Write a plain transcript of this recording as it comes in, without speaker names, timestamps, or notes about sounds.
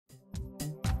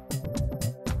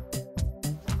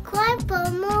for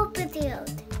more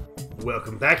videos.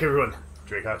 Welcome back, everyone.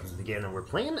 Drake Hawkins again, and we're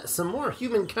playing some more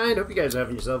Humankind. Hope you guys are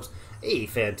having yourselves a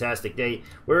fantastic day.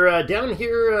 We're down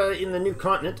here in the new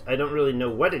continent. I don't really know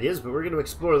what it is, but we're going to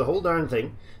explore the whole darn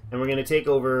thing, and we're going to take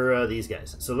over these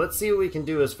guys. So let's see what we can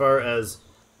do as far as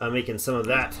making some of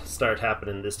that start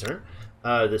happening this turn,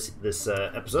 this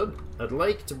episode. I'd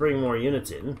like to bring more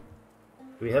units in. Do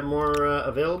we have more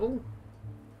available?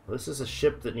 Well, this is a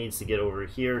ship that needs to get over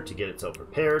here to get itself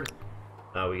repaired.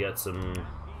 We got some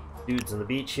dudes on the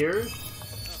beach here.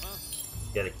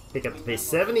 Gotta pick up the pace.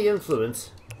 70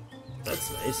 influence.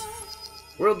 That's nice.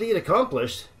 World deed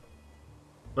accomplished.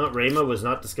 Mount Rama was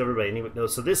not discovered by anyone. No,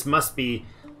 so this must be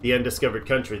the undiscovered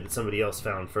country that somebody else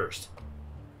found first.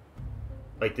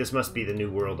 Like, this must be the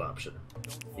new world option.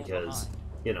 Because,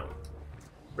 you know,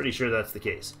 pretty sure that's the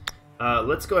case.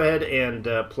 Let's go ahead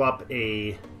and plop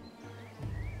a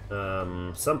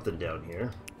something down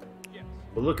here.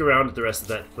 We'll look around at the rest of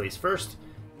that place first.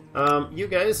 You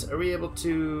guys, are we able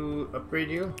to upgrade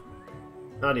you?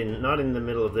 Not in the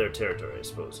middle of their territory, I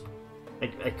suppose.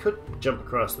 I could jump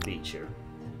across the beach here.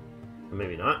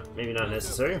 Maybe not. Maybe not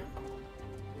necessary.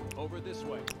 Over this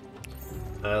way.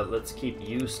 Let's keep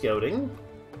you scouting.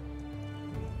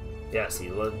 Yeah, see,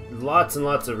 lots and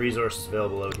lots of resources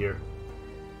available out here.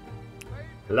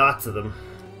 Lots of them.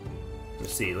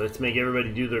 Let's see, let's make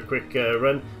everybody do their quick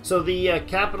run. So the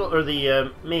capital, or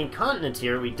the main continent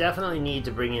here, we definitely need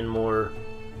to bring in more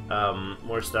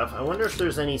stuff. I wonder if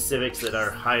there's any civics that are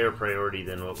higher priority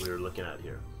than what we were looking at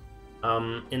here.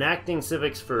 Enacting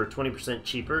civics for 20%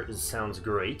 cheaper sounds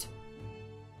great.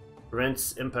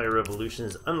 Prevents Empire Revolution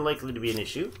is unlikely to be an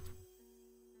issue.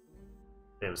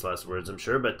 Famous last words, I'm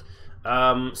sure, but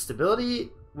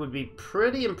stability would be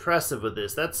pretty impressive with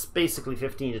this. That's basically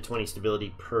 15 to 20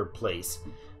 stability per place,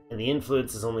 and the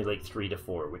influence is only like 3 to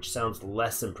 4, which sounds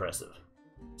less impressive.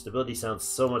 Stability sounds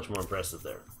so much more impressive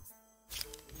there.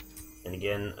 And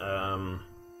again,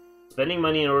 spending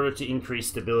money in order to increase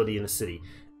stability in a city.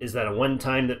 Is that a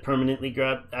one-time that permanently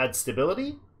adds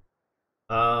stability?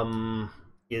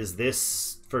 Is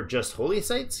this for just holy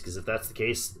sites? Because if that's the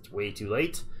case, it's way too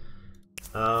late.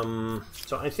 So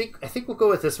I think we'll go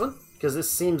with this one, because this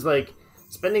seems like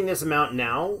spending this amount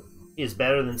now is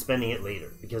better than spending it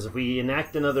later. Because if we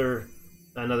enact another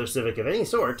civic of any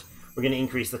sort, we're going to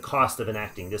increase the cost of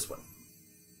enacting this one.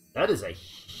 That is a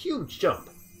huge jump.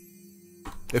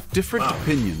 If different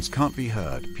opinions can't be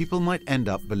heard, people might end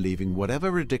up believing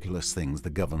whatever ridiculous things the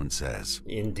government says.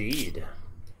 Indeed.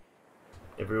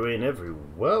 Every way and every...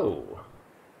 Whoa.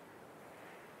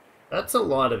 That's a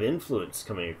lot of influence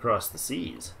coming across the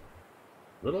seas.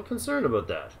 Little concerned about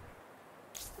that.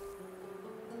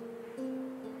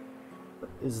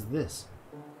 What is this?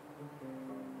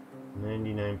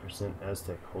 99%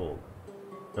 Aztec hold.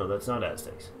 No, that's not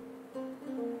Aztecs.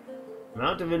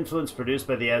 Amount of influence produced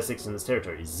by the Aztecs in this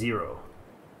territory, 0.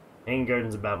 Hanging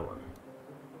Gardens of Babylon.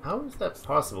 How is that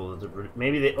possible?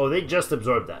 Maybe they... Oh, they just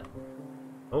absorbed that.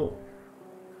 Oh.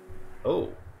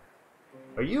 Oh.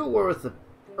 Are you at war with the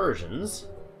Persians?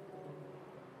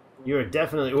 You are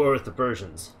definitely at war with the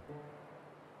Persians.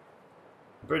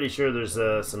 I'm pretty sure there's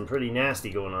some pretty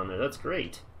nasty going on there. That's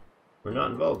great. We're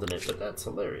not involved in it, but that's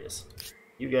hilarious.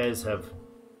 You guys have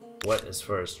what as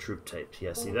far as troop type?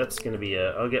 Yeah, see, that's going to be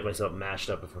I'll get myself mashed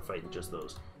up if we're fighting just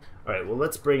those. Alright, well,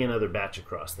 let's bring another batch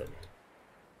across then.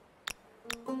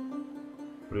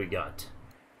 What do we got?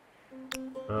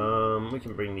 We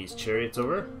can bring these chariots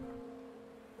over.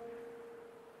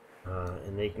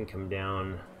 And they can come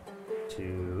down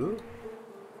to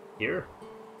here.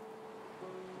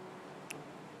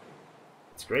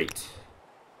 That's great.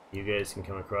 You guys can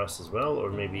come across as well, or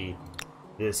maybe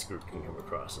this group can come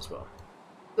across as well.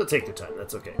 They'll take their time,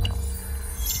 that's okay.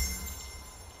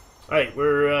 Alright,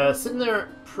 we're sitting there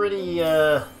pretty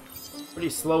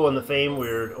slow on the fame.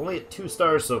 We're only at 2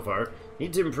 stars so far.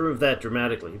 Need to improve that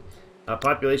dramatically.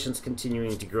 Population's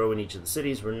continuing to grow in each of the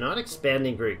cities. We're not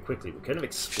expanding very quickly. We're kind of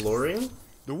exploring.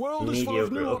 The world is mediocre. full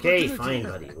of new Okay, fine,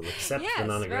 buddy. We'll accept the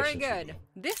non-aggression. Yes, very good.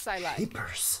 This I like.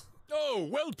 Papers. Oh,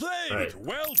 well played! Right.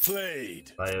 Well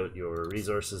played! Buy out your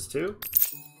resources too.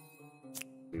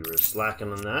 We were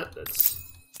slacking on that. That's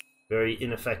very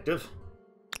ineffective.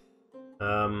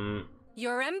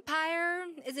 Your empire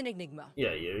is an enigma.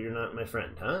 Yeah, you're not my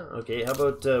friend, huh? Okay, how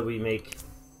about we make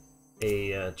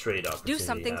a trade opportunity. Do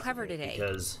something clever today.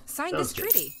 Because sign this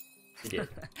treaty. You did.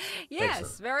 Yes,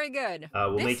 excellent. Very good.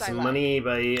 We'll make some money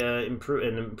by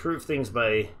improve things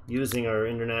by using our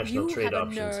international trade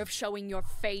options. You have a nerve showing your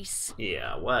face.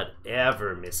 Yeah,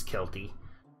 whatever, Miss Kelty.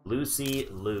 Lucy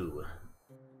Lou.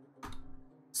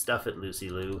 Stuff it, Lucy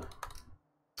Lou.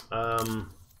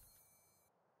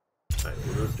 Alright,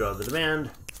 we'll withdraw the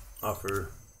demand.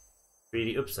 Offer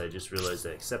treaty. Oops, I just realized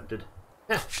I accepted.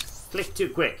 Click too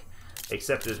quick.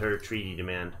 Accepted her treaty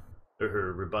demand. Or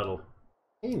her rebuttal.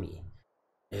 Amy.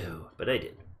 No, but I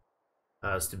did.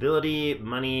 Stability,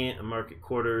 money, market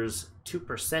quarters,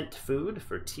 2% food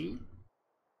for tea.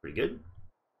 Pretty good.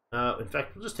 In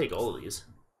fact, we'll just take all of these.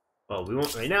 Well, we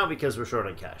won't right now because we're short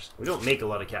on cash. We don't make a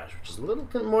lot of cash, which is a little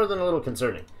more than a little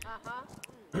concerning.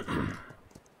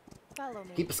 Follow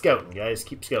me. Keep scouting, guys.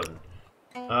 Keep scouting.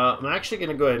 I'm actually going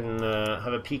to go ahead and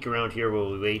have a peek around here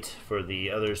while we wait for the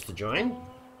others to join.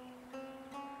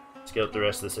 Scout the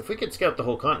rest of this. If we could scout the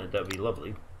whole continent, that would be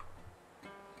lovely.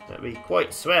 That'd be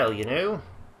quite swell, you know.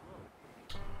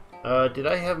 Did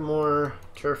I have more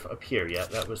turf up here? Yeah,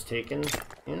 that was taken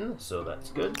in, so that's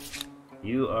good.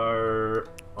 You are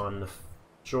on the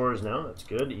shores now. That's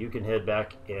good. You can head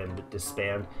back and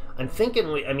disband. I'm thinking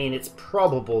I mean, it's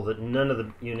probable that none of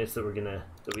the units that we're gonna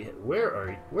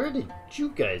where did you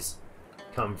guys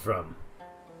come from?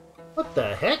 What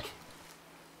the heck?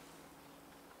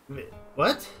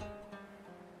 What?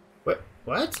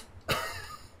 What?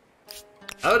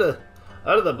 Out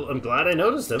of the blue. I'm glad I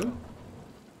noticed him.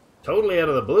 Totally out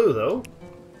of the blue, though.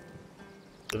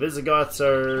 The Visigoths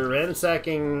are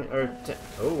ransacking our...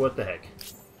 Oh, what the heck.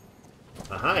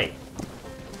 Hi.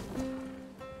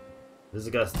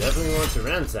 Visigoths definitely want to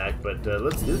ransack, but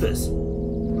let's do this.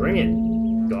 Bring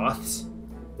it, Goths.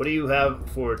 What do you have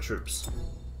for troops?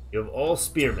 You have all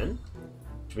spearmen,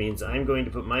 which means I'm going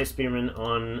to put my spearmen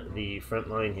on the front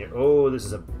line here. Oh, this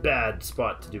is a bad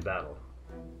spot to do battle.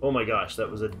 Oh my gosh, that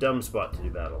was a dumb spot to do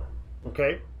battle.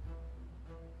 Okay.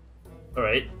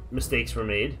 Alright, mistakes were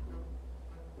made.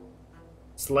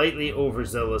 Slightly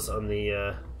overzealous on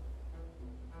the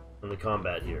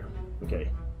combat here.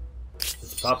 Okay.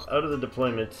 Let's pop out of the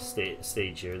deployment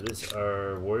stage here. These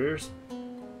are warriors.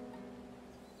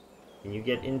 Can you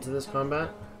get into this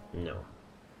combat? No.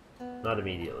 Not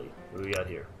immediately. What do we got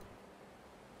here?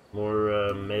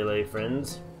 More melee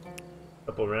friends.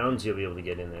 Couple rounds, you'll be able to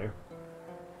get in there.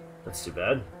 That's too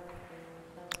bad.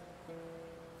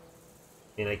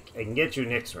 And I can get you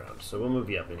next round, so we'll move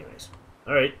you up anyways.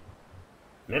 Alright.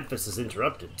 Memphis is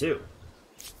interrupted, too.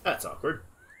 That's awkward.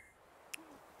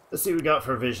 Let's see what we got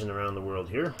for vision around the world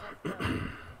here.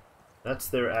 That's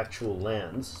their actual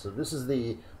lands. So this is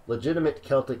the legitimate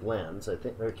Celtic lands, I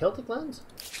think. They're Celtic lands?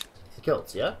 The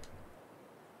Celts, yeah?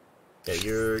 Yeah,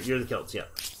 you're the Celts, yeah.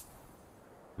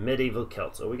 Medieval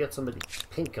Celts. Oh, we got somebody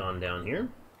pink on down here.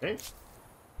 Okay.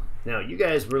 Now, you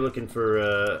guys were looking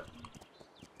for,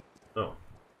 oh.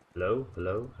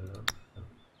 Hello?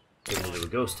 Getting into a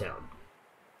ghost town.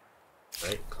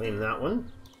 Right, claim that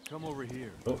one. Come over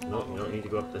here. Oh, no, you don't need to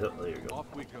go up the hill. There you go.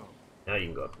 Off we go. Now you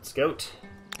can go up and scout.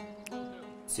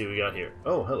 Let's see what we got here.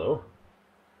 Oh, hello.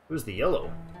 Who's the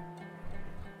yellow?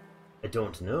 I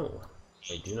don't know.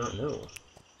 I do not know.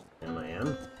 I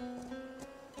am.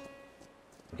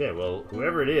 Okay, well,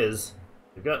 whoever it is,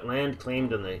 we've got land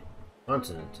claimed on the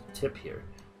continent tip here.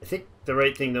 I think the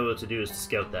right thing, though, to do is to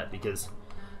scout that, because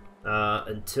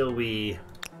until we...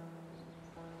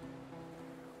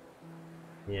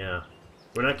 Yeah.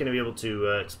 We're not going to be able to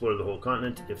explore the whole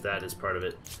continent if that is part of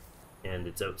it, and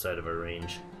it's outside of our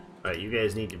range. Alright, you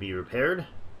guys need to be repaired.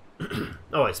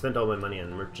 Oh, I spent all my money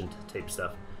on merchant type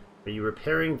stuff. Are you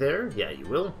repairing there? Yeah, you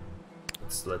will.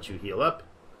 Let's let you heal up.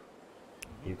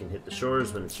 You can hit the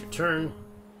shores when it's your turn.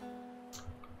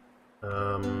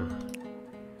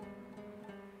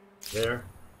 There.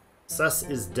 Sus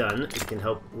is done. It can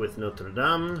help with Notre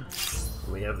Dame.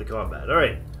 And we have the combat.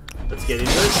 Alright, let's get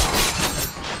into this.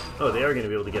 Oh, they are going to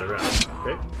be able to get around.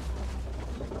 Okay.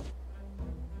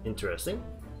 Interesting.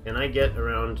 Can I get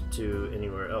around to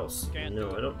anywhere else?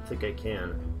 No, I don't think I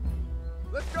can.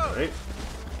 Let's go. Alright.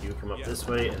 You come up this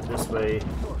way and this way.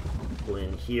 Pull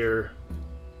in here.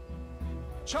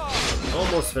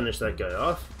 Almost finish that guy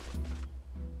off.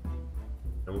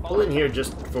 And we'll pull in here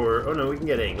just for... Oh no, we can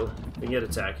get angle. We can get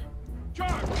attack. Now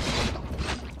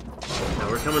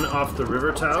we're coming off the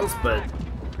river tiles, but...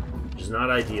 which is not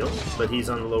ideal, but he's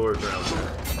on the lower ground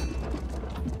there.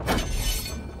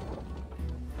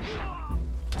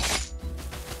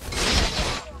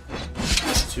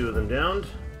 Two of them downed.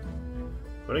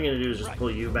 What I'm going to do is just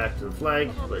pull you back to the flag,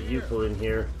 let you pull in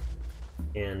here,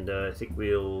 and I think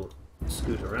we'll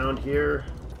scoot around here,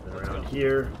 and around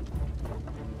here.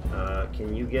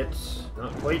 Can you get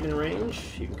not quite in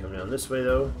range? You can come down this way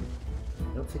though.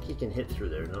 I don't think he can hit through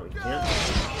there. No, he can't.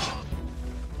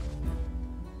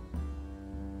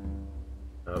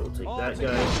 We'll take that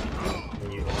guy,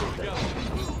 and you can take that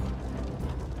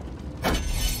guy.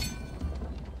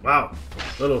 Wow,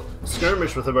 little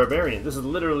skirmish with a barbarian. This is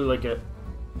literally like a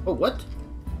Oh, what?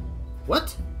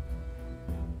 What?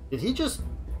 Did he just...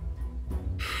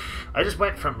 I just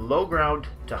went from low ground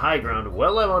to high ground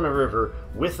while I'm on a river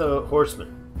with a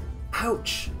horseman.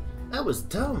 Ouch! That was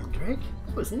dumb, Drake.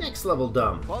 That was next level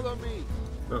dumb. Follow me.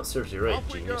 Well, serves you right,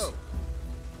 Off we genius. go.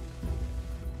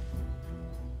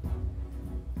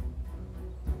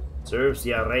 Serves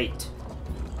ya right.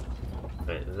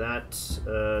 Right, that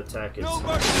attack is No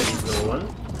mercy. reasonable one.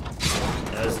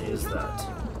 As is that.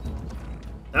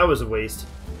 That was a waste.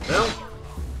 Well,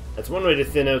 that's one way to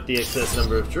thin out the excess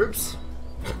number of troops.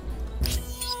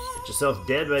 Get yourself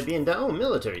dead by being down. Oh,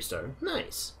 military star.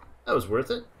 Nice. That was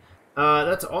worth it.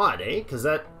 That's odd, eh? Because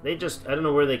they just, I don't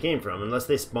know where they came from, unless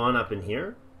they spawn up in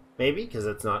here. Maybe, because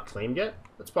it's not claimed yet.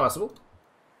 That's possible.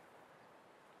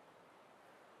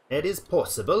 It is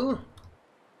possible.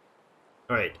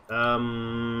 Alright,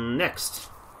 next.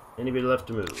 Anybody left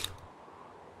to move?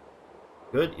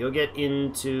 Good, you'll get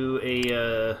into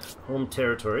a home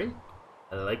territory.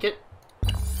 I like it.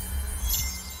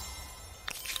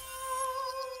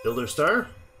 Builder star.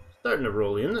 Starting to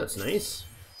roll in, that's nice.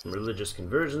 Some religious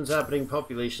conversions happening,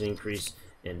 population increase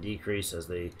and decrease as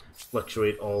they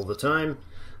fluctuate all the time.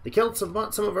 The Celts have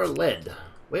bought some of our lead.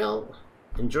 Well,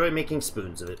 enjoy making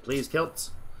spoons of it, please,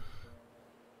 Celts.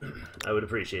 I would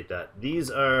appreciate that. These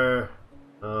are...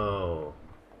 Oh...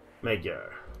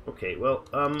 Magyar. Okay, well,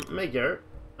 Magyar,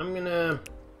 I'm gonna...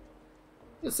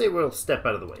 Let's say we'll step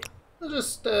out of the way. We'll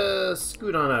just,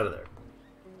 scoot on out of there.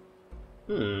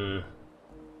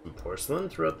 Some porcelain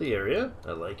throughout the area.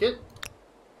 I like it.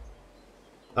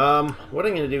 What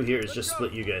I'm gonna do here is just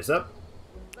split you guys up.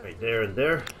 Right there and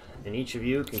there. And each of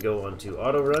you can go on to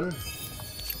auto run.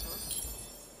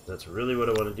 That's really what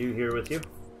I want to do here with you.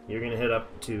 You're going to head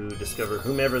up to discover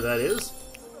whomever that is.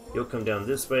 You'll come down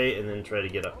this way and then try to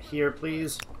get up here,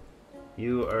 please.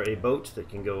 You are a boat that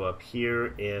can go up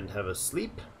here and have a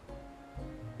sleep.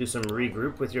 Do some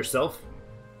regroup with yourself.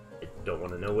 I don't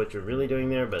want to know what you're really doing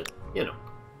there, but, you know,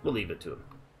 we'll leave it to him.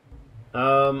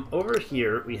 Over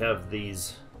here, we have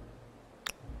these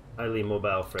highly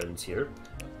mobile friends here.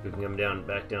 We can come down,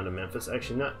 back down to Memphis.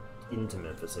 Actually, not into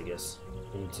Memphis, I guess.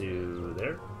 Into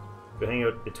there. Go hang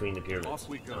out between the pyramids. Off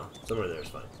we go. Oh, somewhere there is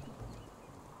fine.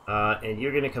 And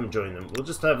you're going to come join them. We'll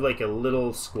just have like a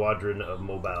little squadron of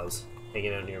mobiles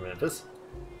hanging out near Memphis.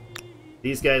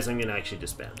 These guys I'm going to actually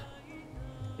disband.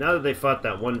 Now that they fought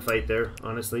that one fight there,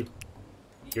 honestly,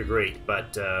 you're great,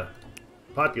 but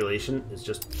population is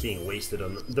just being wasted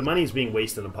on... The money's being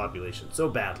wasted on population so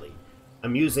badly.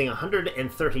 I'm using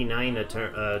 139 a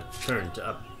turn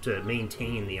to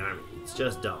maintain the army. It's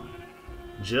just dumb.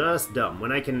 Just dumb.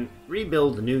 When I can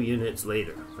rebuild new units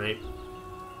later, right?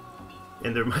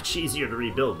 And they're much easier to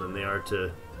rebuild than they are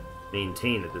to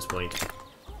maintain at this point.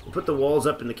 We'll put the walls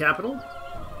up in the capital.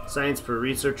 Science per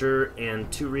researcher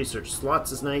and 2 research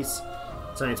slots is nice.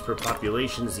 Science per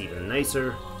population is even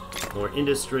nicer. More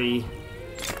industry,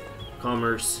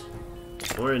 commerce,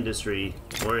 more industry,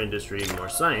 more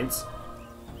science.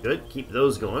 Good, keep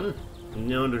those going.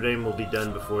 Notre Dame will be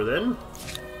done before then.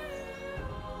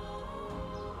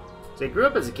 So I grew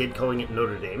up as a kid calling it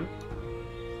Notre Dame.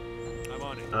 I'm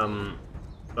on it.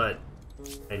 But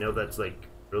I know that's like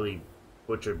really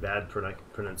butchered bad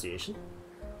pronunciation.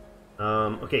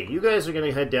 Okay, you guys are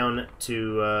gonna head down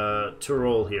to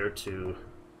roll here to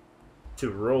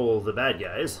roll the bad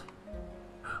guys.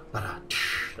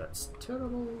 That's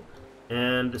terrible.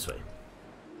 And this way.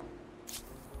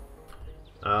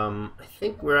 I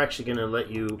think we're actually gonna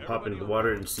let you pop into the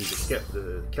water and see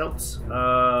the Celts.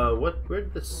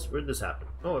 Where'd this happen?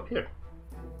 Oh, up here.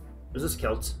 Is this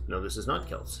Celts? No, this is not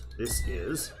Celts. This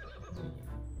is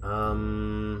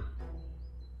I'm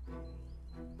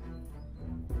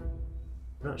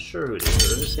not sure who it is,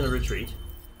 but I'm just gonna retreat.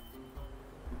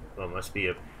 Well, it must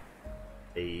be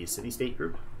a city-state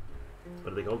group.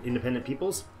 What are they called? Independent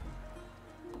peoples?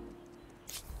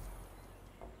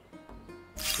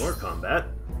 More combat.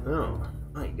 Oh,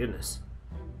 my goodness.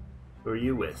 Who are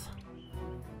you with?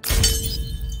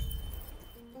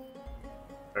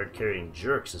 Card-carrying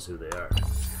jerks is who they are.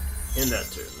 In that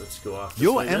turn, let's go off this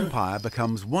Your way then. empire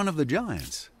becomes one of the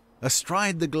giants,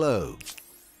 astride the globe.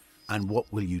 And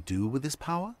what will you do with this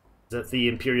power? Is that the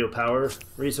Imperial Power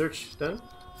research done?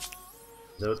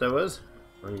 Is that what that was?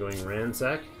 Ongoing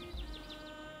ransack?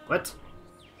 What?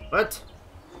 What?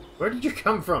 Where did you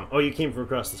come from? Oh, you came from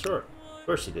across the shore. Of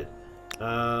course you did.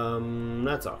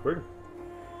 That's awkward.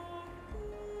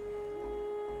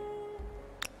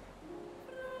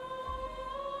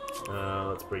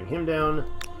 Let's bring him down.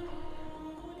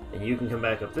 And you can come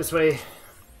back up this way.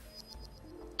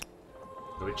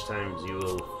 At which times you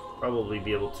will probably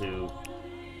be able to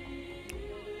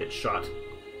get shot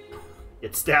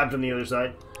get stabbed on the other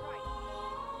side.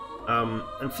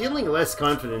 I'm feeling less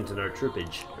confident in our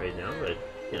troopage right now, but,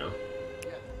 you know.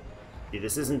 See,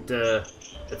 this isn't,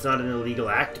 it's not an illegal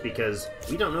act because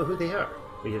we don't know who they are.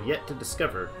 We have yet to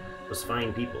discover those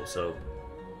fine people, so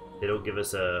they don't give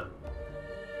us a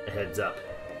heads up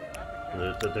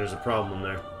that there's a problem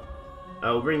there.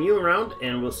 I'll bring you around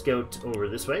and we'll scout over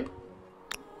this way.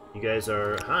 You guys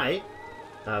are high.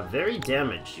 Very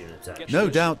damaged units, actually. No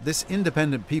doubt this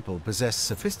independent people possess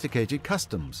sophisticated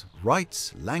customs,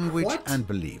 rights, language, and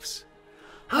beliefs.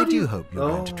 I do hope you're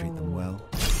going to treat them well.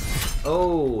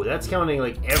 Oh, that's counting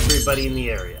like everybody in the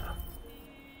area.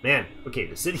 Man, okay,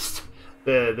 the cities,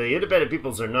 the independent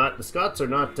peoples are not, the Scots are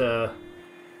not,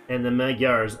 and the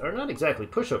Magyars are not exactly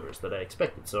pushovers that I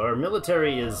expected. So our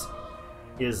military is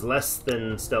less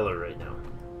than stellar right now.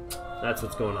 That's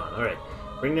what's going on. All right.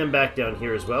 Bring them back down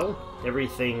here as well.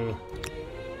 Everything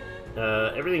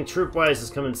troop-wise is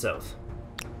coming south.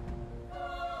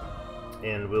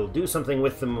 And we'll do something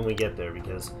with them when we get there,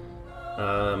 because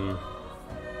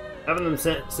having them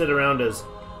sit around as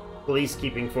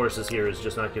police-keeping forces here is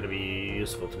just not going to be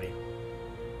useful to me.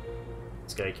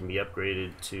 This guy can be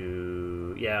upgraded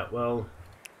to... Yeah, well...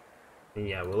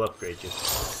 Yeah, we'll upgrade you.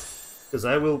 Because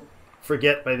I will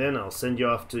forget by then. I'll send you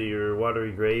off to your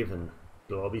watery grave, and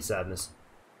it'll all be sadness.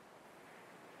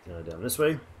 Down this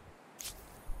way.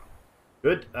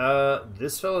 Good.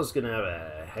 This fellow's gonna have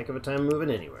a heck of a time moving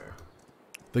anywhere.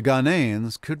 The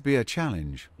Ghanaians could be a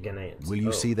challenge. Ghanaians. Will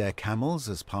you see their camels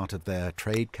as part of their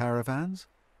trade caravans?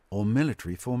 Or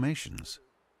military formations?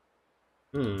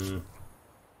 Is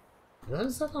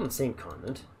that on the same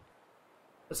continent?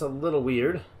 That's a little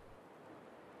weird.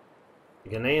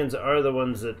 The Ghanaians are the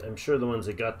ones that, I'm sure the ones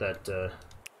that got that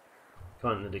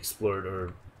continent explored,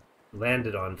 or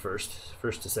landed on first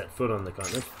to set foot on the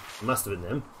continent. It must have been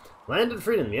them. Land of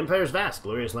freedom. The Empire's vast,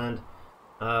 glorious land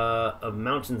of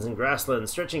mountains and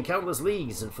grasslands stretching countless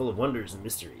leagues and full of wonders and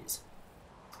mysteries.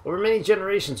 Over many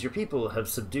generations, your people have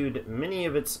subdued many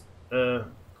of its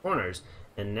corners,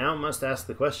 and now must ask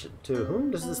the question, to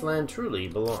whom does this land truly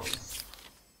belong?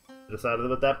 Should have thought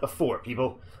about that before,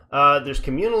 people. There's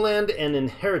communal land and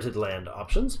inherited land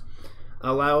options.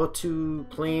 Allow to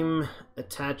claim,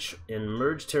 attach, and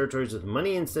merge territories with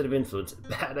money instead of influence.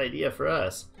 Bad idea for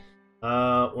us.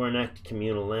 Or enact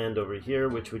communal land over here,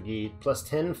 which would be plus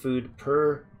 10 food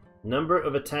per number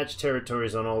of attached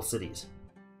territories on all cities.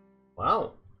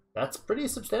 Wow, that's pretty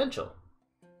substantial.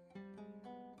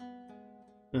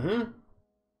 Not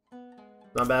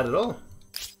bad at all.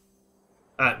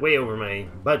 Way over my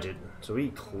budget, so we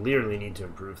clearly need to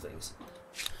improve things.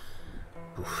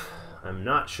 Oof. I'm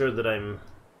not sure that I'm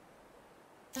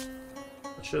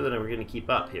going to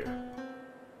keep up here.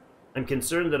 I'm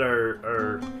concerned that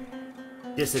our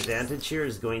disadvantage here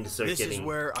is going to start getting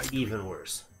even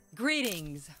worse.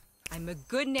 Greetings. I'm a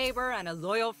good neighbor and a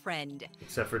loyal friend.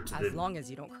 Except for to as long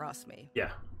as you don't cross me. Yeah,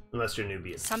 unless you're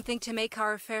newbies. Something to make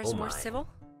our affairs more civil?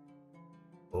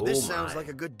 This sounds like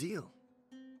a good deal.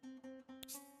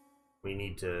 We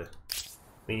need to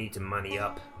money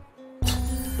up.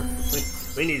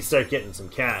 We need to start getting some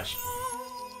cash.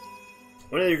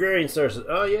 One of the agrarian stars.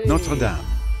 Oh yeah. Notre Dame.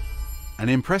 An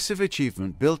impressive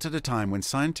achievement built at a time when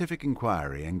scientific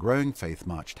inquiry and growing faith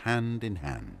marched hand in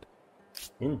hand.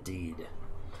 Indeed.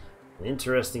 An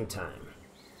interesting time.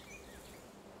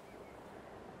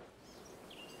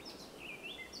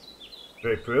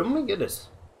 Very true. Oh my goodness.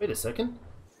 Wait a second.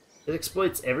 It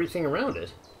exploits everything around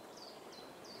it.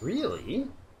 Really?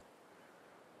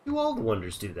 Do all the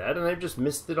wonders do that, and I've just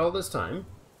missed it all this time?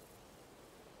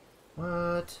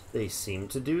 What? They seem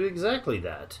to do exactly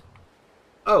that.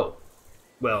 Oh.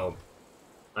 Well,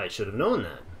 I should have known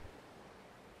that.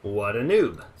 What a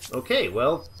noob. Okay,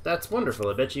 well, that's wonderful.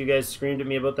 I bet you guys screamed at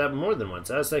me about that more than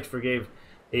once. Aztecs forgave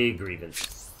a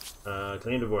grievance.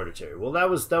 Claimed a border territory. Well, that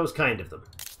was kind of them.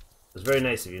 It was very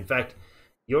nice of you. In fact,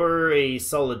 you're a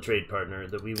solid trade partner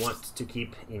that we want to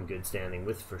keep in good standing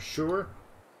with for sure.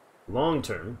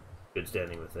 Long-term good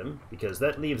standing with them, because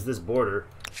that leaves this border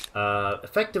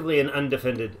effectively an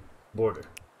undefended border.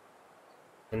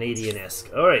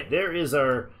 Canadian-esque. Alright, there is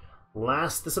our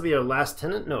last... This will be our last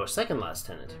tenant? No, our second last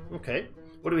tenant. Okay.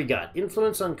 What do we got?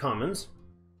 Influence on commons.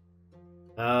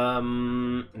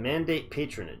 Mandate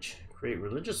patronage. Create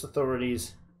religious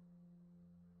authorities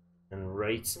and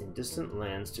rights in distant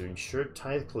lands to ensure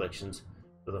tithe collections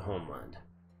for the homeland.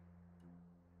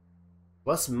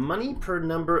 Plus money per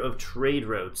number of trade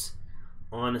routes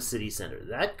on a city center.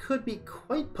 That could be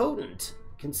quite potent,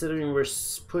 considering we're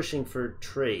pushing for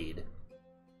trade.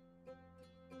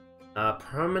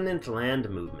 Permanent land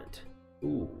movement.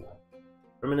 Ooh.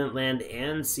 Permanent land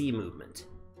and sea movement.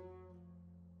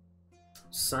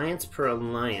 Science per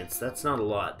alliance. That's not a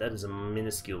lot. That is a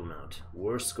minuscule amount.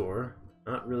 War score.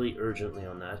 Not really urgently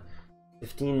on that.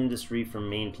 15 industry from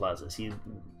main plazas.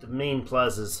 The main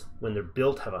plazas, when they're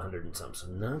built, have 100 and some. So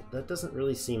no, that doesn't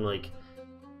really seem like...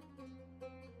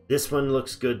 This one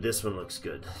looks good. This one looks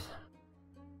good.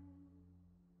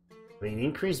 I mean,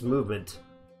 increased movement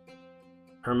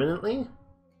permanently?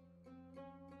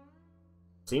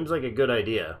 Seems like a good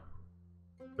idea.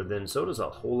 But then so does a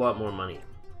whole lot more money.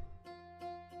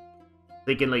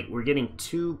 Thinking like we're getting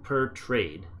 2 per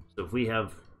trade. So if we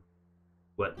have,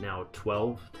 what now,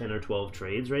 10 or 12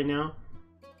 trades right now?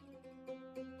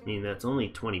 I mean, that's only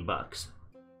 20 bucks.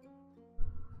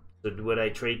 So would I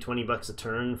trade 20 bucks a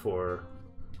turn for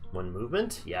 1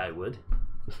 movement? Yeah, I would.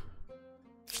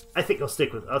 I think I'll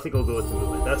go with the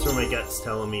movement. That's where my gut's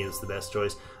telling me is the best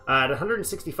choice. At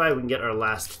 165, we can get our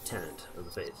last tenant of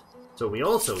the faith. So we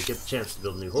also get the chance to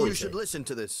build a new holy You should site. listen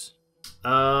to this.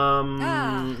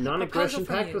 Non-aggression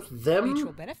pact with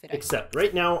them. Except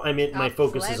right now, my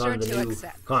focus is on the new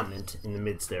continent in the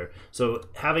midst there. So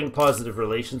having positive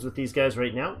relations with these guys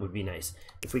right now would be nice.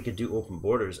 If we could do open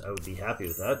borders, I would be happy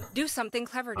with that. Do something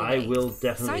clever today. I will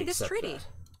definitely sign this accept treaty.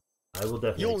 that. I will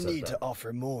definitely You'll accept need that. to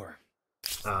offer more.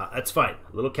 That's fine.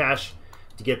 A little cash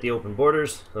to get the open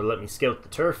borders. That'll let me scout the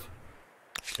turf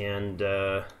and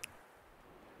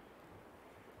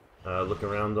look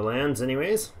around the lands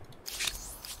anyways.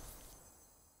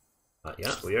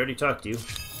 Yeah, we already talked to you.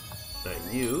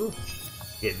 You.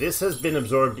 Okay, this has been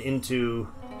absorbed into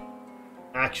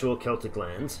actual Celtic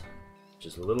lands, which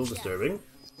is a little disturbing.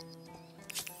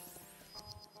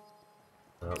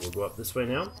 We'll go up this way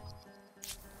now.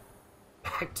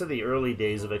 Back to the early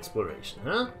days of exploration,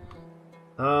 huh?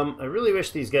 I really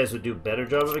wish these guys would do a better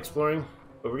job of exploring,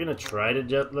 but we're gonna try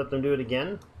to let them do it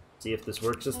again. See if this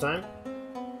works this time.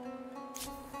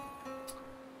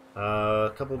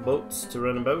 A couple boats to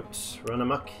run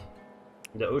amok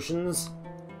into oceans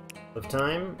of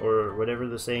time, or whatever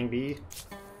the saying be.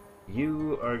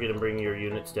 You are gonna bring your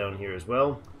units down here as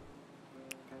well.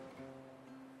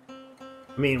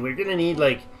 I mean, we're gonna need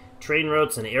like train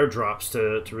routes and airdrops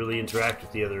to really interact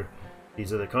with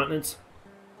these other continents.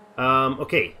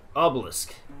 Okay,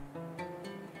 obelisk.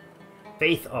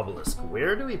 Faith obelisk.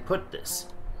 Where do we put this?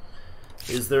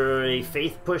 Is there a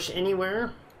faith push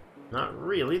anywhere? Not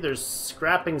really. There's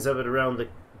scrappings of it around the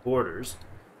borders.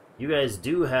 You guys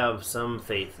do have some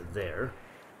faith there.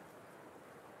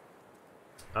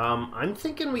 I'm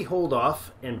thinking we hold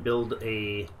off and build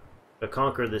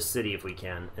conquer this city if we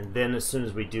can, and then as soon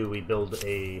as we do, we build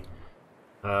a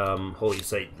holy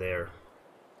site there.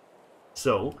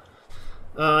 So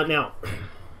now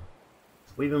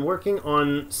we've been working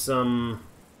on some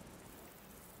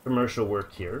commercial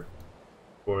work here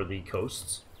for the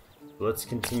coasts. Let's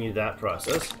continue that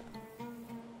process.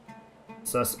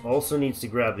 Sus also needs to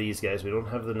grab these guys. We don't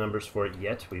have the numbers for it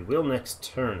yet. We will next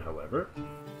turn, however.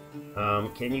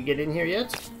 Can you get in here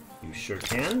yet? You sure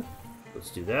can.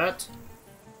 Let's do that.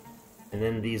 And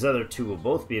then these other 2 will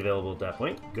both be available at that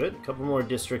point. Good. A couple more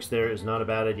districts there is not a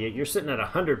bad idea. You're sitting at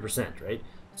 100%, right?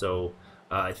 So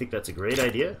I think that's a great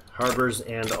idea. Harbors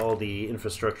and all the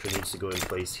infrastructure needs to go in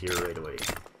place here right away.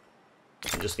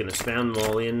 I'm just going to spam them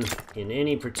all in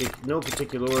no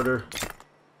particular order.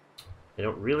 I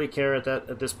don't really care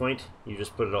at this point. You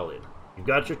just put it all in. You've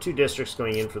got your 2 districts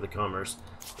going in for the commerce.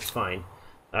 It's fine.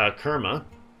 Kerma.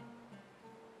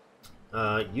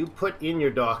 You put in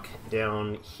your dock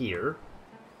down here,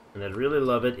 and I'd really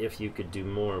love it if you could do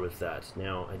more with that.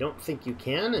 Now, I don't think you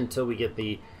can until we get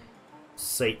the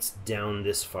sites down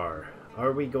this far.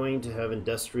 Are we going to have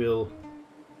industrial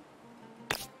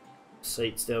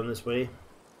sites down this way?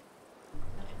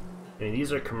 I mean,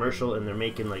 these are commercial, and they're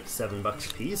making like $7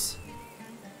 a piece.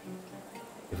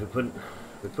 If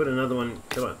we put another one,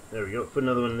 come on, there we go. Put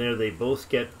another one in there. They both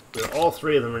get. All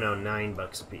 3 of them are now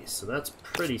 $9 a piece, so that's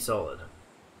pretty solid.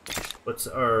 What's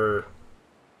our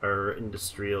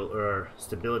industrial, or our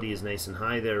stability is nice and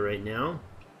high there right now.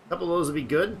 A couple of those will be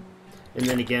good, and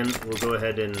then again we'll go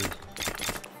ahead and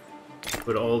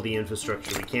put all the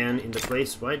infrastructure we can into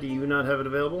place. Why do you not have it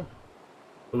available?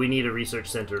 But we need a research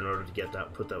center in order to get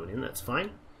that. Put that one in. That's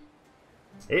fine.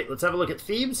 Hey, let's have a look at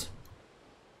Thebes.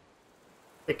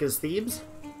 Thick as Thebes.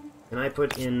 Can I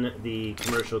put in the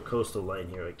commercial coastal line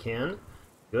here? I can.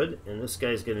 Good. And this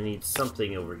guy's going to need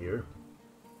something over here.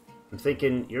 I'm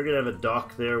thinking you're going to have a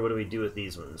dock there. What do we do with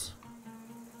these ones?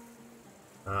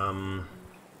 And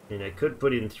I could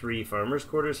put in 3 farmers'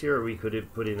 quarters here, or we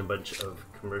could put in a bunch of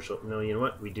commercial. No, you know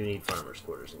what? We do need farmers'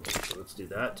 quarters in here. So let's do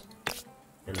that.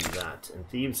 And that. And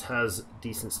Thebes has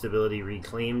decent stability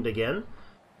reclaimed again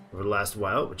over the last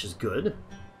while, which is good.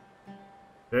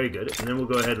 Very good. And then we'll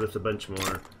go ahead with a bunch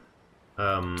more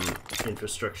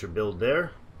infrastructure build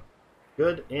there.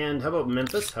 Good. And how about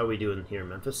Memphis? How are we doing here,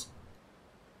 Memphis?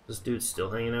 This dude's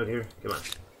still hanging out here? Come on.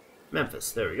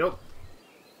 Memphis. There we go.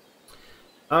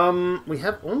 We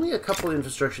have only a couple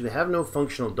infrastructure. They have no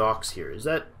functional docks here. Is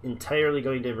that entirely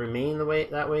going to remain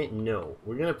that way? No.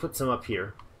 We're going to put some up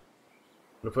here.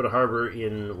 I'm going to put a harbor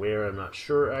in where? I'm not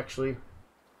sure, actually.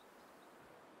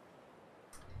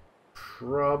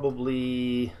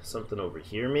 Probably something over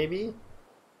here, maybe.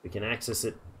 We can access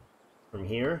it from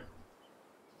here.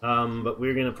 But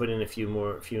we're going to put in a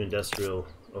few industrial...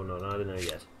 Oh, no, not in there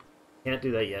yet. Can't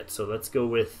do that yet. So let's go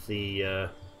with the...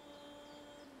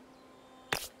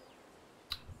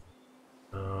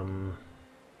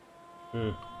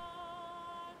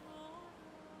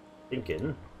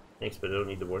 Thinking. Thanks, but I don't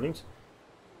need the warnings.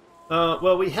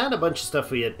 Well, we had a bunch of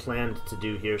stuff we had planned to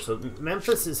do here. So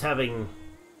Memphis is having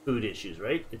food issues,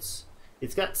 right? It's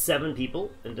got 7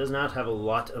 people and does not have a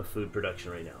lot of food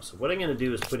production right now. So what I'm going to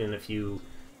do is put in a few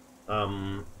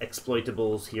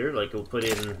exploitables here. Like we'll put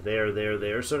in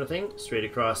there sort of thing. Straight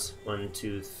across 1,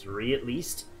 2, 3 at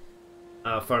least.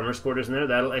 Farmers' quarters in there.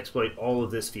 That'll exploit all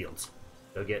of this fields.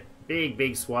 They'll get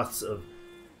big swaths of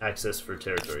access for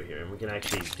territory here, and we can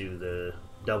actually do the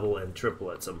double and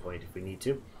triple at some point if we need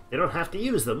to. They don't have to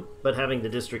use them, but having the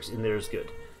districts in there is good.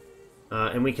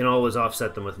 And we can always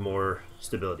offset them with more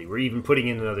stability. We're even putting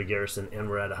in another garrison, and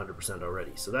we're at 100%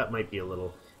 already. So that might be a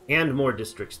little... And more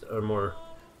districts, or more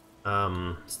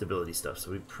stability stuff.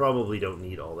 So we probably don't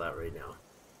need all that right now.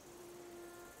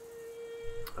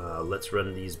 Let's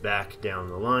run these back down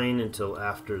the line until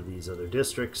after these other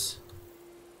districts.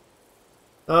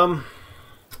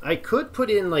 I could put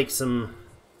in like some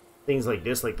things like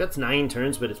this. Like that's 9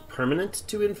 turns, but it's permanent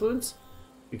to influence.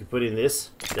 We could put in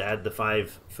this to add the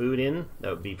 5 food in. That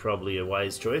would be probably a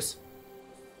wise choice.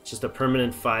 It's just a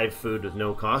permanent 5 food with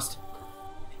no cost.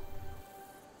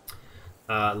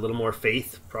 A little more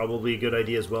faith, probably a good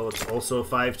idea as well. It's also a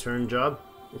 5-turn job.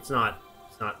 It's not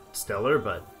stellar,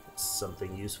 but it's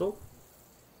something useful.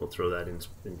 We'll throw that in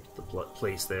the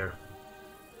place there.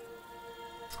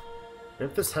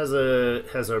 Memphis has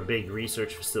our big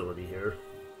research facility here.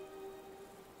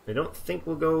 I don't think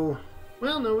we'll go...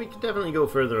 Well, no, we could definitely go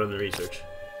further on the research.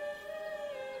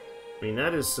 I mean,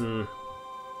 that is some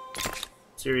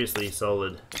seriously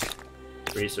solid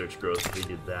research growth if we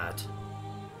did that.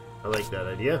 I like that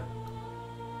idea.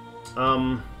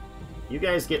 You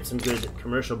guys get some good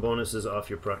commercial bonuses off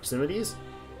your proximities.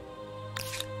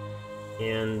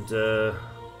 And,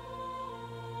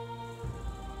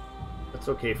 that's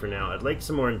okay for now. I'd like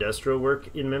some more industrial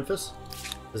work in Memphis,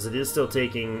 because it is still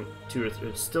taking 3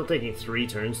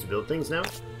 turns to build things now.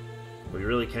 We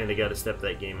really kind of got to step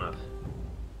that game up.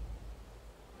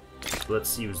 So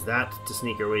let's use that to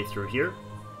sneak our way through here,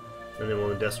 and then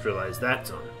we'll industrialize that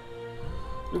zone.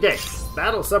 Okay,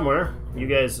 battle somewhere. You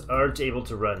guys aren't able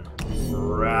to run.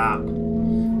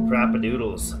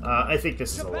 Crap-a-doodles. I think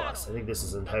this is a loss. I think this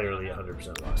is entirely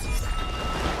 100% loss.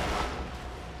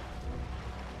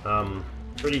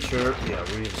 Pretty sure, yeah,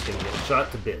 we're just gonna get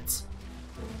shot to bits.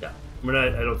 Yeah, we're not,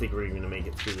 I don't think we're even gonna make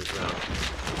it through this round.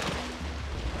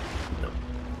 No.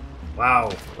 Wow,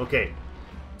 okay.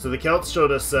 So the Celts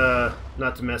showed us,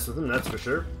 not to mess with them, that's for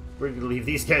sure. We're gonna leave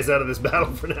these guys out of this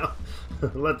battle for now.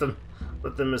 Let them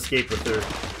escape with their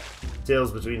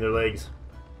tails between their legs.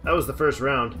 That was the first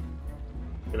round.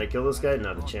 Can I kill this guy?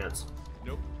 Not a chance.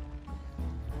 Nope.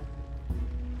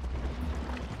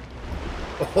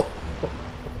 Oh.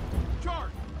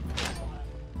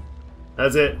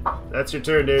 That's it. That's your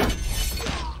turn, dude.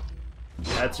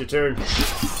 That's your turn.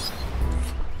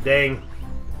 Dang.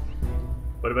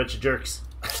 What a bunch of jerks.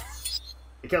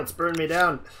 The Celts burned me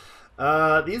down.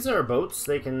 These are our boats.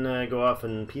 They can go off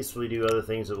and peacefully do other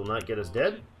things that will not get us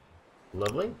dead.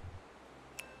 Lovely.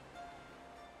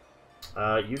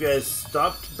 You guys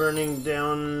stopped burning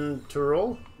down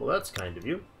Tyrol? Well, that's kind of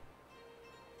you.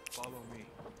 Follow me.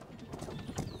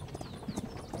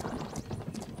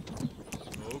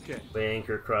 Okay. They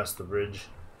anchor across the bridge.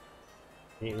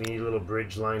 We need a little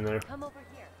bridge line there. Come over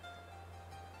here.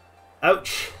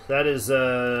 Ouch! That is,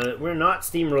 we're not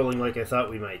steamrolling like I thought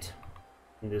we might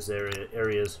in this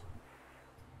areas.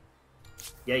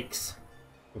 Yikes.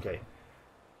 Okay.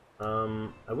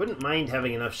 I wouldn't mind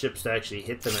having enough ships to actually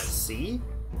hit them at sea.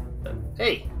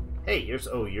 Hey,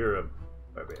 you're a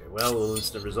barbarian. Well, we'll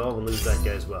instant resolve and lose that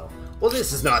guy as well. Well, this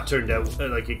has not turned out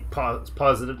like a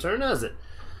positive turn, has it?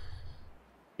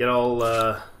 Get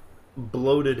all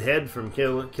bloated head from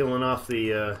killing off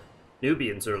the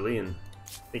Nubians early and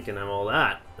thinking I'm all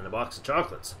that and a box of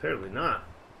chocolates. Apparently not.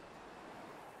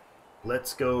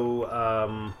 Let's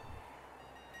go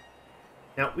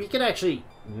Now, we could actually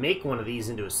make one of these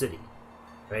into a city,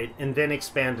 right? And then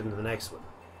expand into the next one.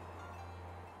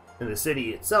 And the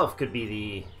city itself could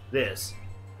be this.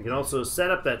 We can also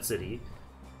set up that city,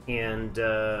 and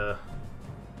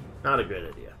not a great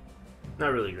idea.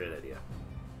 Not really a great idea.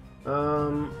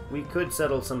 We could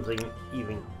settle something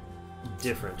even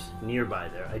different nearby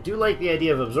there. I do like the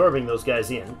idea of absorbing those guys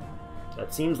in.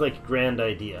 That seems like a grand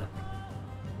idea.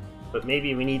 But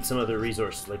maybe we need some other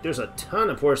resources. Like, there's a ton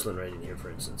of porcelain right in here, for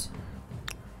instance.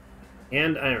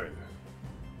 And iron.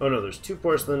 Oh no, there's 2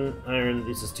 porcelain, iron.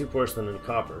 This is 2 porcelain and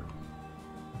copper.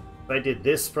 If I did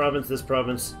this province,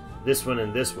 this one,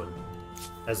 and this one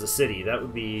as a city, that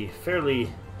would be fairly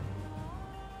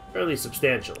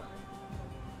substantial.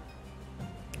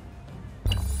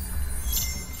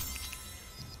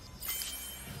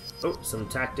 Oh, some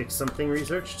tactics something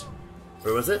researched.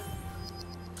 Where was it?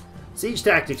 Siege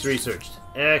tactics researched.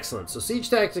 Excellent. So siege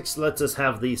tactics lets us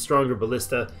have the stronger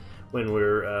ballista when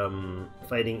we're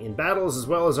fighting in battles, as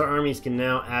well as our armies can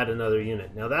now add another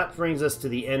unit. Now that brings us to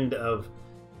the end of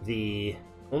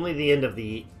only the end of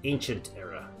the ancient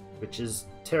era, which is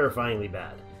terrifyingly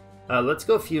bad. Let's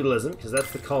go feudalism, because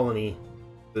that's the colony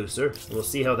booster. We'll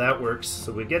see how that works.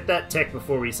 So we get that tech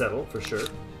before we settle, for sure.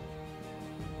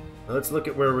 Now let's look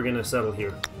at where we're going to settle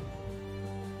here.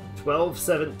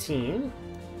 1217.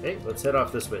 Okay, let's head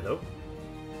off this way, though.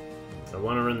 I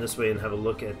want to run this way and have a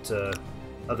look at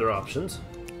other options.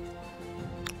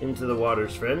 Into the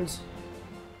waters, friends.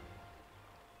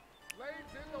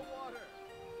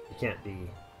 You can't be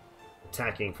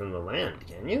attacking from the land,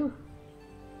 can you?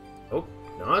 Oh,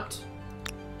 not.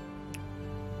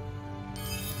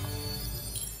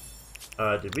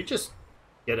 Did we just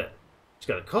get just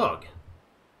got a cog?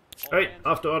 Alright,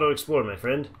 off to auto-explore, my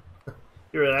friend.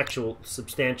 You're an actual,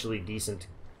 substantially decent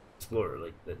explorer.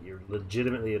 Like, that you're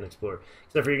legitimately an explorer.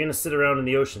 Except for you're going to sit around in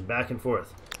the ocean, back and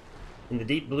forth. In the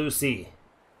deep blue sea.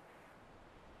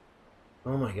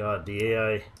 Oh my god, the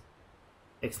AI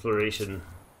exploration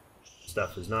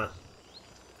stuff is not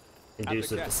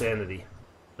conducive to sanity.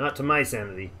 Not to my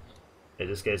sanity. Okay,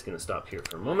 this guy's going to stop here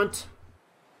for a moment.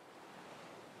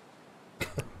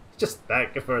 Just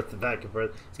back and forth, back and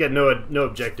forth. He's got no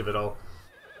objective at all.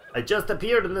 I just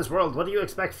appeared in this world. What do you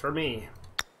expect from me?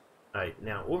 Alright,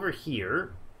 now over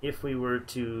here, if we were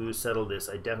to settle this,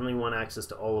 I definitely want access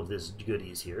to all of this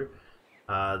goodies here.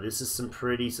 This is some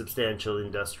pretty substantial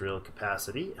industrial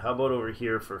capacity. How about over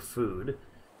here for food?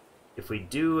 If we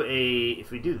do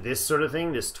this sort of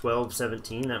thing, this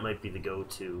 1217, that might be the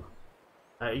go-to.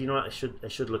 You know what? I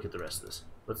should look at the rest of this.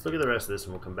 Let's look at the rest of this,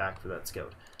 and we'll come back for that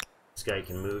scout. This guy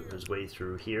can move his way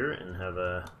through here and have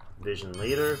a vision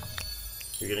later.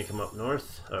 You're gonna come up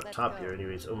north, up top here,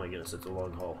 anyways. Oh my goodness, it's a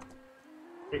long haul.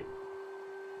 Okay.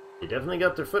 They definitely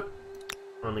got their foot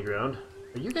on the ground.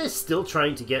 Are you guys still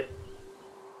trying to get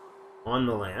on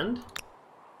the land?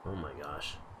 Oh my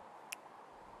gosh.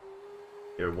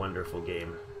 You're a wonderful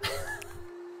game.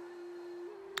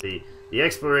 The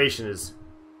exploration is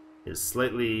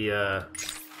slightly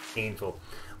painful.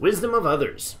 Wisdom of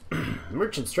others.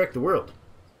 Merchants trek the world.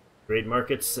 Trade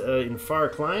markets in far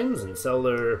climes and sell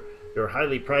their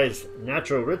highly prized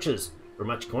natural riches for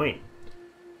much coin.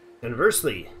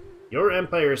 Conversely, your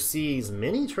empire sees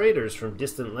many traders from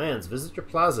distant lands visit your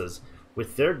plazas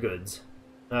with their goods,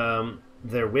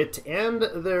 their wit, and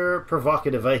their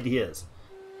provocative ideas.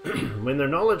 When their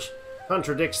knowledge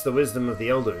contradicts the wisdom of the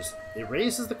elders, it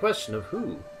raises the question of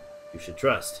who you should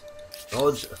trust.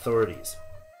 Knowledge authorities.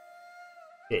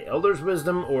 Okay, elders'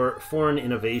 wisdom or foreign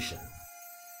innovation.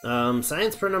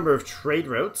 Science per number of trade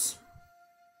routes,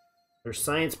 or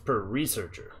science per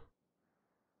researcher.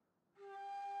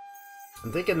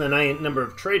 I'm thinking the number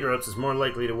of trade routes is more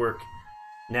likely to work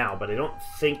now, but I don't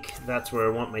think that's where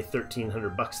I want my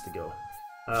 1,300 bucks to go.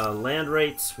 Land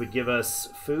rights would give us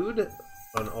food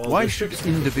on all. Why should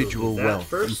individual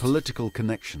wealth and political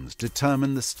connections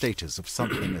determine the status of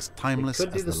something as timeless as the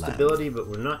land? We could do the stability, but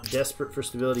we're not desperate for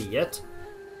stability yet.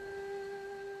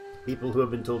 People who have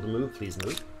been told to move, please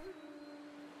move.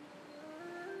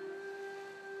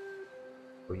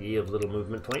 For ye of little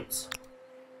movement points.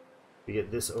 We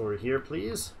get this over here,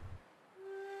 please.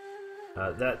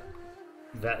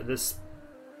 This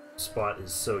spot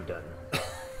is so done.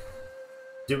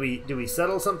 Do we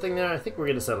settle something there? I think we're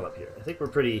gonna settle up here. I think we're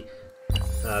pretty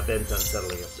bent on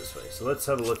settling up this way. So let's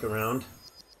have a look around.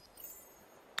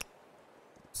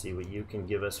 See what you can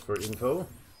give us for info.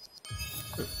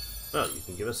 Well, you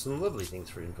can give us some lovely things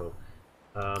for info.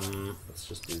 Let's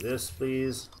just do this,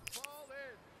 please.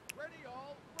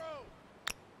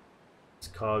 This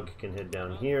cog can head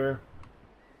down here.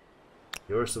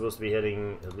 You're supposed to be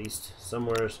heading at least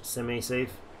somewhere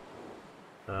semi-safe.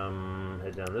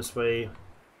 Head down this way.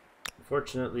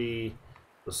 Unfortunately,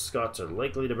 the Scots are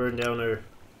likely to burn down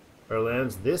our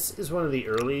lands. This is one of the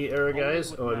early era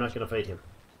guys. Oh, I'm not gonna fight him.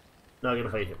 Not gonna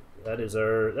fight him. That is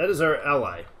our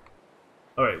ally.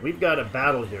 Alright, we've got a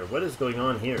battle here. What is going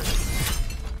on here?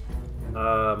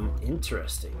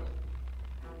 Interesting.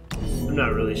 I'm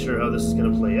not really sure how this is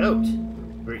gonna play out.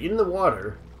 We're in the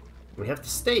water. We have to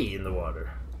stay in the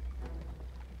water.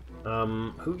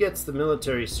 Who gets the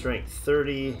military strength?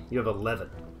 30. You have 11.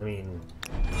 I mean,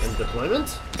 and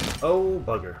deployment? Oh,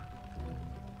 bugger.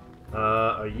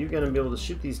 Are you going to be able to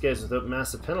shoot these guys without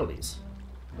massive penalties?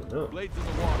 Oh, no. Blades in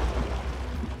the water.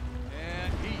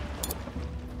 And heat.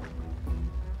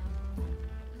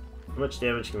 How much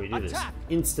damage can we do this?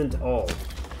 Instant all.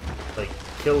 Like,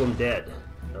 kill them dead.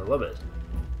 I love it.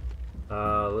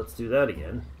 Let's do that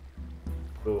again.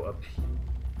 Go up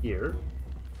here.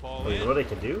 Oh, you know what I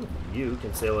can do? You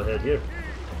can sail ahead here.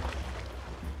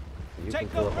 You can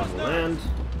pull up on the land.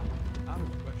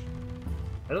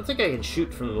 I don't think I can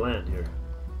shoot from the land here.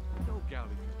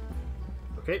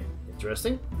 Okay,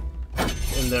 interesting.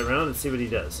 End that round and see what he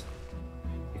does.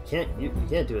 You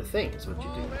can't do a thing, is what you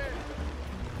do.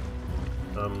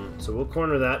 So we'll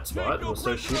corner that spot and we'll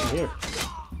start shooting here.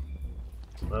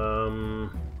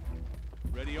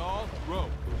 Ready all, row.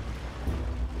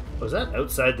 Was that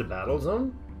outside the battle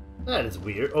zone? That is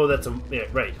weird. Oh, that's a... Yeah,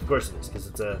 right, of course it is, because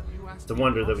it's a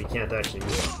wonder that we can't actually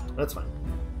move. That's fine.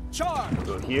 Charge!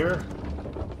 We'll go here.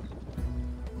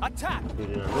 Attack!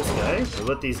 Shoot in on this guy. We'll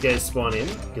let these guys spawn in,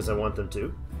 because I want them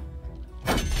to.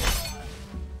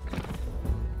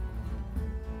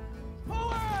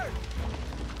 Forward!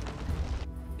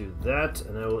 Do that,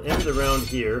 and I will end the round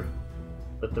here.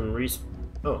 Let them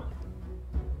Oh.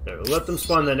 There, we'll let them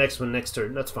spawn the next one next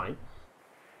turn. That's fine.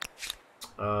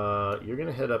 You're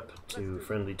gonna head up to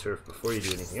friendly turf before you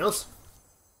do anything else.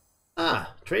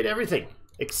 Ah, trade everything.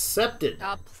 Accepted.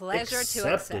 A pleasure to accept.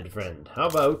 Accepted, friend. How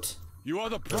about You are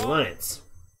the an pro. alliance?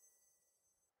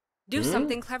 Do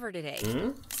something clever today.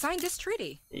 Sign this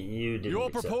treaty. You didn't Your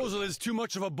accept proposal is too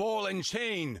much of a ball and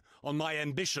chain on my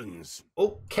ambitions. it.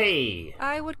 Okay.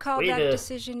 I would call Way that to-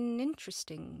 decision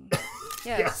interesting.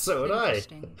 Yes, Yeah, so would I.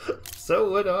 interesting. So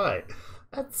would I.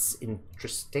 That's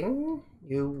interesting.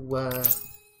 You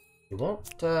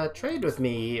won't trade with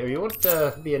me, or you won't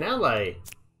be an ally.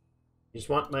 You just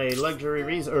want my luxury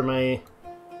or my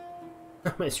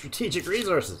my strategic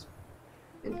resources.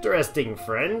 Interesting,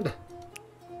 friend.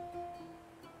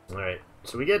 All right,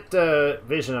 so we get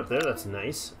vision up there. That's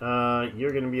nice.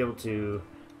 You're gonna be able to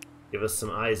give us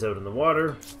some eyes out in the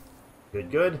water.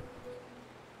 Good, good.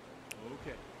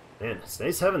 Okay. Man, it's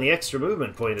nice having the extra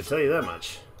movement point, to tell you that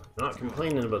much. Not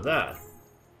complaining about that.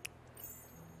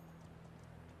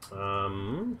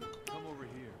 Come over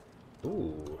here.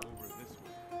 Ooh, Over this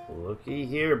way. looky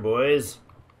here, boys.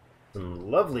 Some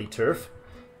lovely turf.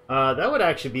 That would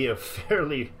actually be a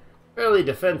fairly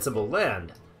defensible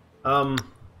land.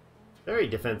 Very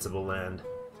defensible land.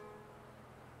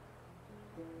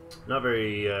 Not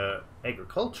very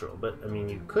agricultural, but I mean,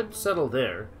 you could settle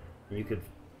there. And you could,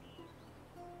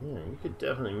 yeah, you could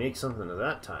definitely make something of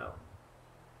that tile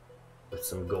with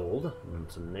some gold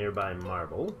and some nearby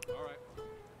marble. All right.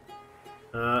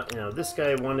 Now this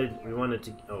guy we wanted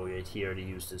to. Oh, yeah, he already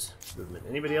used his movement.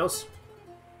 Anybody else?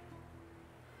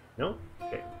 No?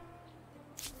 Okay.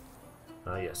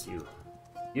 Yes,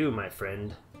 you, my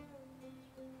friend.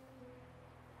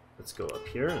 Let's go up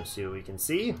here and see what we can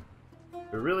see.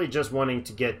 We're really just wanting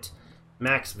to get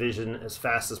max vision as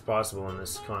fast as possible on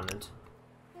this continent.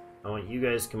 I want you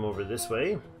guys to come over this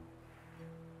way.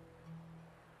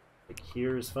 Like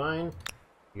here is fine.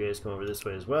 You guys come over this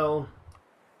way as well.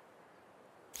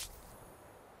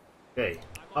 Okay,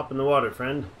 up in the water,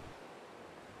 friend.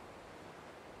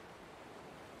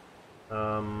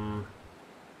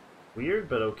 Weird,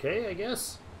 but okay, I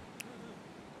guess.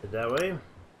 Head that way.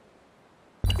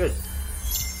 Good.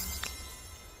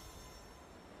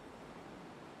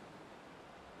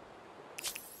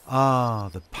 Ah,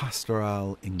 the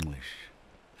pastoral English.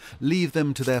 Leave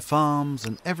them to their farms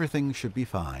and everything should be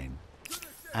fine.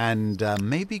 And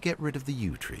maybe get rid of the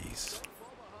yew trees.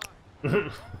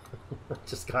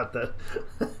 Just got that.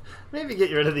 Maybe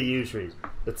get rid of the yew trees.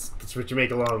 That's what you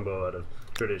make a longbow out of,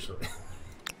 traditionally.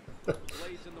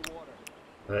 Blades in the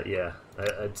water. Yeah,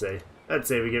 I'd say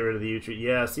we get rid of the yew tree.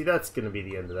 Yeah, see, that's gonna be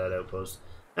the end of that outpost.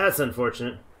 That's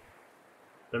unfortunate.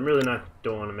 I'm really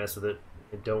don't want to mess with it.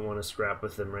 I don't want to scrap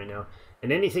with them right now.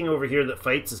 And anything over here that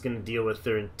fights is going to deal with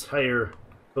their entire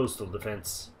coastal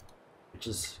defense, which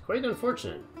is quite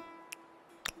unfortunate.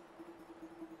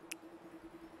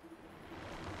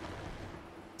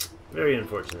 Very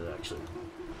unfortunate, actually.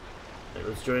 Right,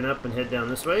 let's join up and head down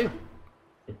this way.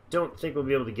 I don't think we'll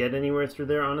be able to get anywhere through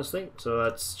there, honestly. So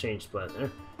let's change plan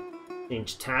there.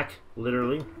 Change tack,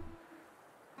 literally.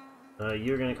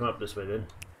 You're going to come up this way then.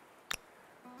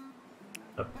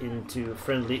 Up into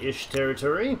friendly-ish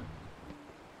territory.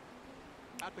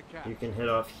 You can head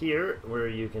off here, where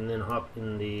you can then hop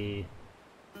in the...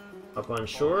 up on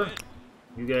shore.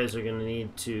 You guys are going to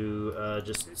need to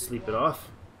just sleep it off.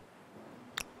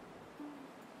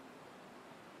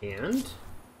 And...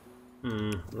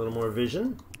 a little more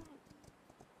vision.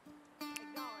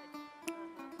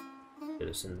 Get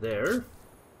us in there.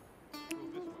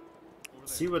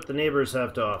 See what the neighbors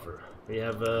have to offer. We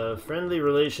have friendly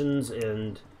relations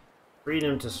and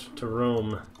freedom to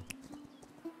roam.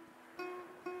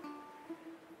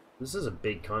 This is a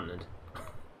big continent.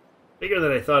 Bigger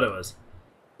than I thought it was.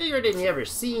 Bigger than you ever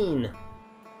seen.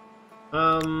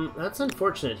 That's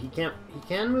unfortunate. He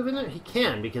can move in there? He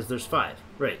can, because there's 5.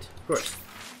 Right, of course.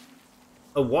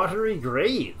 A watery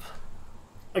grave.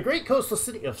 A great coastal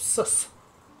city of Sus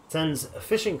sends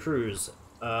fishing crews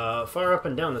far up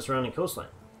and down the surrounding coastline.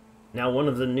 Now one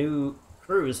of the new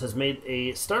crews has made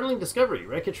a startling discovery.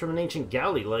 Wreckage from an ancient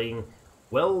galley lays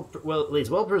well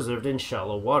preserved in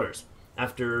shallow waters.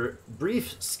 After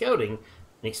brief scouting,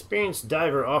 an experienced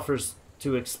diver offers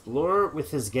to explore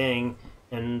with his gang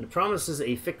and promises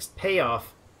a fixed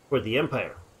payoff for the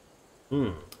Empire.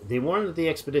 They warn that the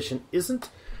expedition isn't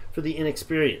for the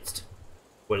inexperienced.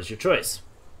 What is your choice?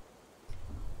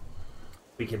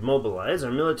 We can mobilize.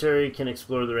 Our military can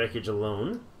explore the wreckage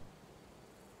alone.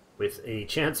 With a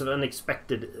chance of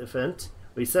unexpected event.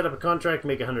 We set up a contract,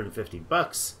 make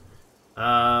 $150.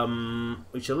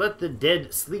 We shall let the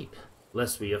dead sleep,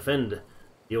 lest we offend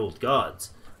the old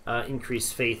gods.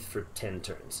 Increase faith for 10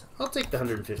 turns. I'll take the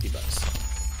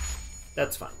 $150.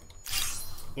 That's fine.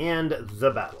 And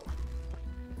the battle.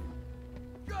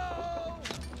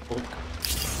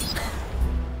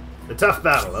 The tough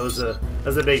battle. That was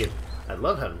a big one. I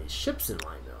love having these ships in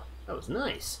line, though. That was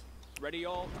nice. Ready,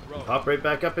 all. Hop right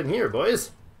back up in here,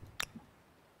 boys.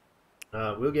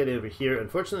 We'll get over here.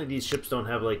 Unfortunately, these ships don't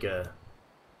have like an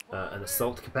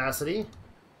assault capacity.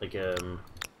 Like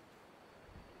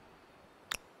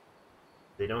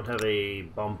they don't have a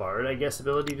bombard, I guess,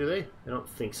 ability, do they? I don't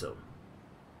think so.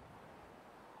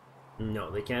 No,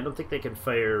 they can't. I don't think they can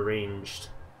fire ranged.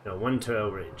 No, one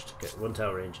tower ranged. Okay, one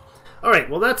tower ranged.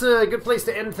 Alright, well that's a good place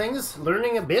to end things.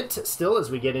 Learning a bit still as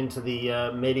we get into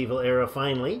the medieval era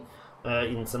finally,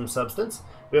 in some substance.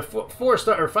 We have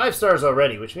 5 stars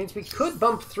already, which means we could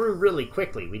bump through really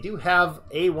quickly. We do have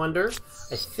a wonder.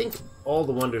 I think all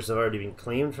the wonders have already been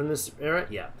claimed from this era.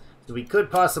 Yeah. So we could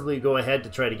possibly go ahead to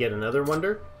try to get another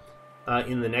wonder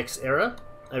in the next era.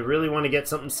 I really want to get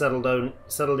something settled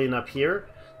in up here.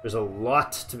 There's a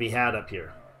lot to be had up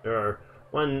here. There are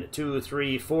 1, 2,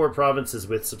 3, 4 provinces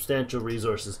with substantial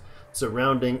resources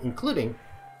surrounding, including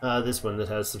this one that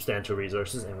has substantial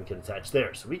resources, and we can attach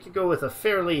there. So we could go with a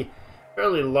fairly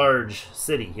large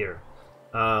city here.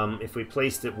 If we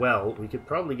placed it well, we could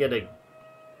probably get a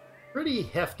pretty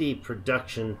hefty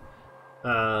production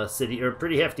city, or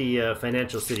pretty hefty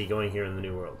financial city going here in the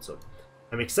New World. So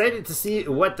I'm excited to see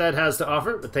what that has to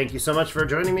offer, but thank you so much for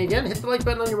joining me again. Hit the like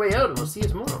button on your way out, and we'll see you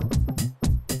tomorrow.